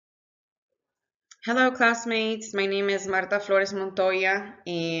Hello, classmates. My name is Marta Flores Montoya,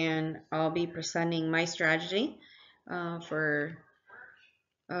 and I'll be presenting my strategy for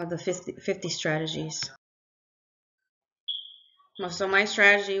the 50 strategies. So my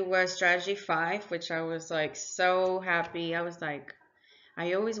strategy was strategy 5, which I was like so happy. I was like,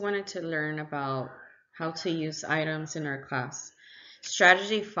 I always wanted to learn about how to use items in our class.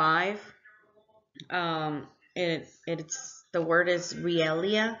 Strategy 5, um, it's the word is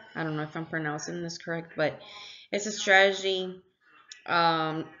realia. I don't know if I'm pronouncing this correct, but it's a strategy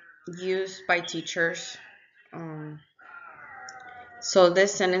um, used by teachers. Um, so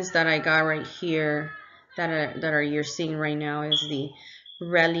this sentence that I got right here, that are you're seeing right now, is the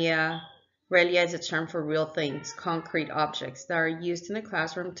relia. Relia is a term for real things, concrete objects that are used in the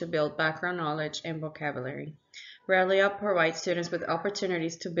classroom to build background knowledge and vocabulary. Relia provides students with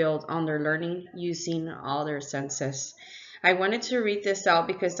opportunities to build on their learning using all their senses. I wanted to read this out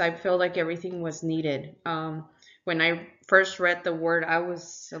because I feel like everything was needed. When I first read the word, I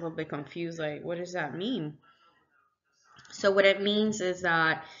was a little bit confused. Like, what does that mean? So what it means is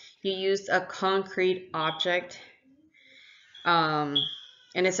that you use a concrete object, um,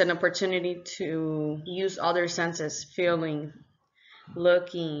 and it's an opportunity to use other senses, feeling,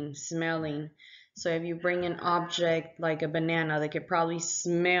 looking, smelling. So if you bring an object like a banana, they could probably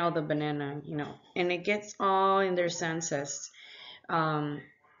smell the banana, and it gets all in their senses. Um,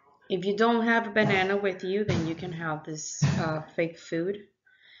 if you don't have a banana with you, then you can have this fake food,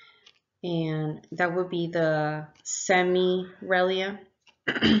 and that would be the semi-relia.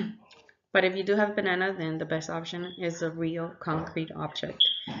 But if you do have banana, then the best option is a real concrete object.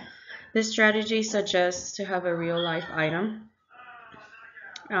 This strategy suggests to have a real life item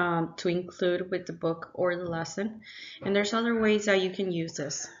to include with the book or the lesson. And there's other ways that you can use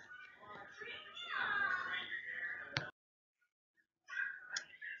this.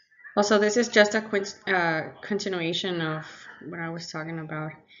 Also, this is just a continuation of what I was talking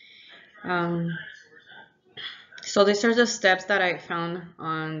about. Um, so these are the steps that I found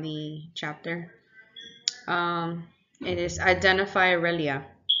on the chapter. It is identify relia.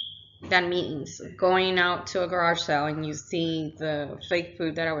 That means going out to a garage sale and you see the fake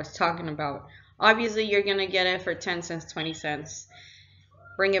food that I was talking about. Obviously, you're going to get it for 10 cents, 20 cents.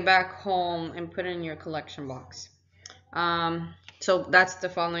 Bring it back home and put it in your collection box. So that's the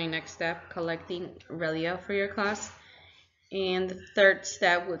following next step, collecting relia for your class. And the third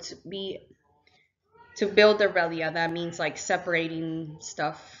step would be to build the relia. That means like separating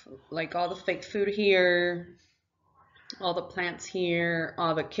stuff, like all the fake food here, all the plants here,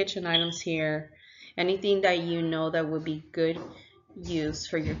 all the kitchen items here, anything that you know that would be good use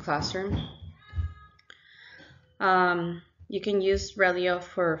for your classroom. You can use Relia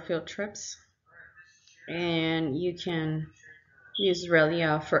for field trips, and you can use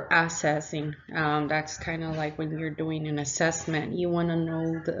Relia for assessing. That's kind of like when you're doing an assessment. You want to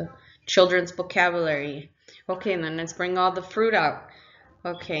know the children's vocabulary. Okay, then let's bring all the fruit out.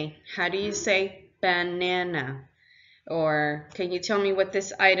 Okay, how do you say banana? Or can you tell me what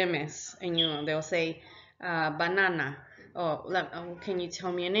this item is? And they'll say banana. Oh, can you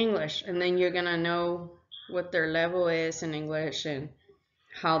tell me in English? And then you're gonna know what their level is in English and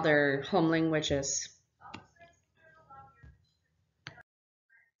how their home language is.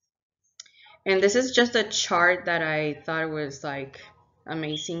 And this is just a chart that I thought was like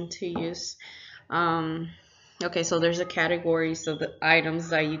amazing to use. Um, okay, so there's a categories of the items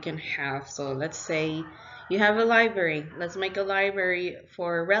that you can have. So let's say you have a library. Let's make a library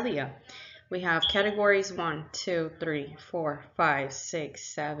for Relia. We have categories 1, 2, 3, 4, 5,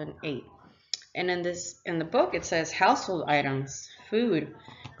 6, 7, 8. And in the book it says household items, food,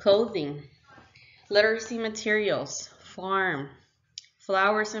 clothing, literacy materials, farm,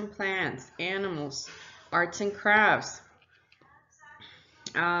 flowers and plants, animals, arts and crafts.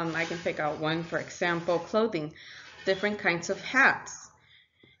 I can pick out one, for example, clothing, different kinds of hats,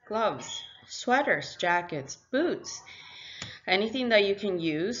 gloves, sweaters, jackets, boots, anything that you can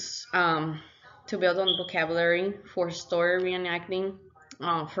use to build on vocabulary for story reenacting,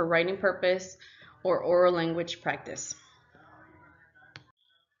 for writing purpose, or oral language practice.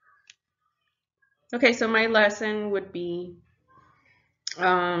 Okay, so my lesson would be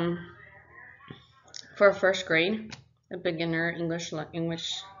um, for first grade, a beginner English, I'm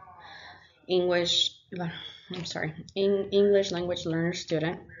sorry, English language learner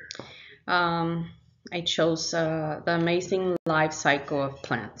student. I chose The Amazing Life Cycle of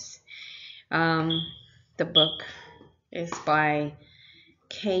Plants. Um, the book is by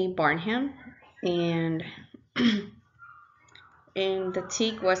Kay Barnham, and and the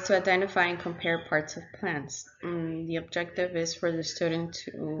TEAG was to identify and compare parts of plants. The objective is for the student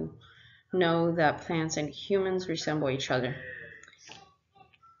to know that plants and humans resemble each other.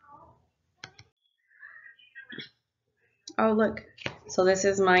 Oh, look. So this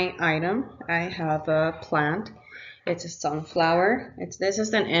is my item. I have a plant. It's a sunflower. This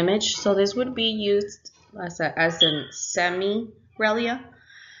is an image. So this would be used as a semi-relia.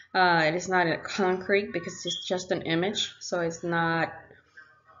 It is not a concrete because it's just an image. So it's not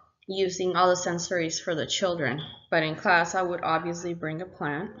using all the sensories for the children. But in class, I would obviously bring a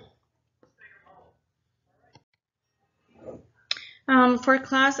plant. For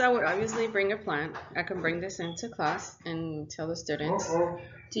class, I would obviously bring a plant. I can bring this into class and tell the students,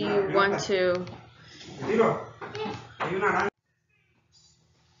 do you want to...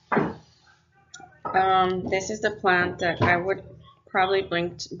 This is the plant that I would probably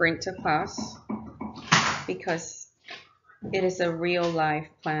bring to class because it is a real life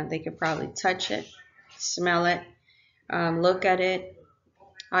plant. They could probably touch it, smell it, look at it.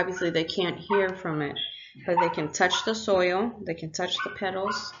 Obviously, they can't hear from it, but they can touch the soil, they can touch the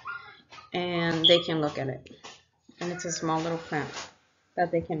petals, and they can look at it. And it's a small little plant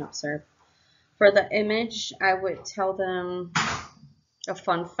that they can observe. For the image, I would tell them a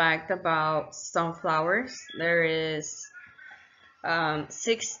fun fact about sunflowers. There is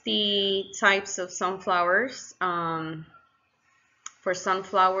 60 types of sunflowers. For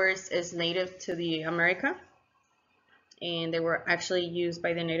sunflowers is native to the America, and they were actually used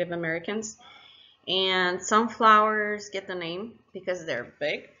by the Native Americans. And sunflowers get the name because they're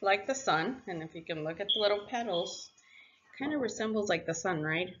big like the sun, and if you can look at the little petals, kind of resembles like the sun,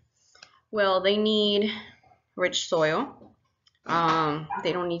 right? Well, they need rich soil.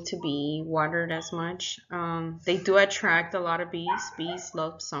 They don't need to be watered as much. They do attract a lot of bees. Bees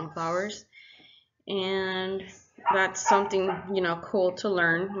love sunflowers, and that's something, cool to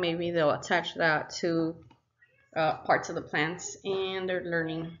learn. Maybe they'll attach that to parts of the plants, and they're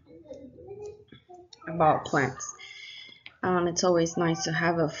learning about plants. It's always nice to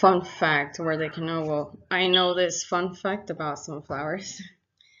have a fun fact where they can know, well, I know this fun fact about sunflowers.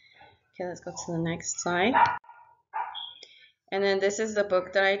 Okay, let's go to the next slide. And then this is the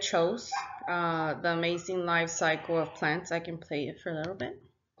book that I chose, The Amazing Life Cycle of Plants. I can play it for a little bit.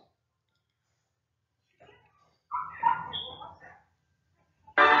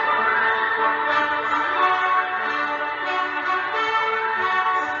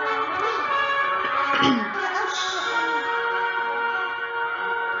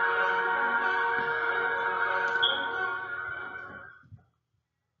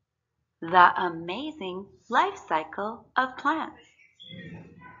 The Amazing Life Cycle of Plants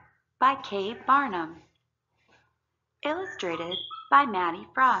by Kay Barnum. Illustrated by Maddie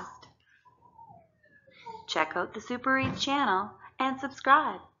Frost. Check out the Super Reads channel and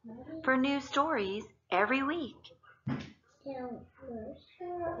subscribe for new stories every week.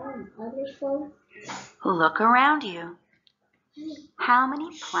 Look around you. How many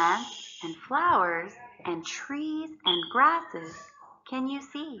plants and flowers and trees and grasses can you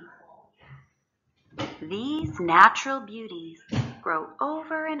see? These natural beauties grow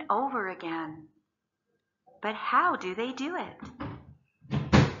over and over again. But how do they do it?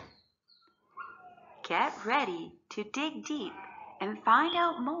 Get ready to dig deep and find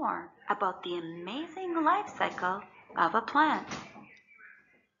out more about the amazing life cycle of a plant.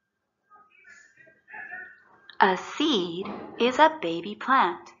 A seed is a baby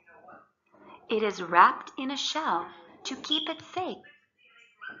plant. It is wrapped in a shell to keep it safe.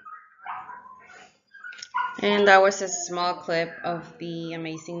 And that was a small clip of the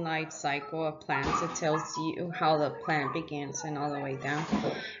amazing life cycle of plants. It tells you how the plant begins and all the way down.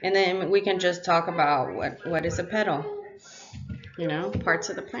 And then we can just talk about what is a petal, parts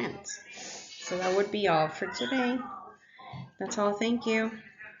of the plant. So that would be all for today. That's all. Thank you.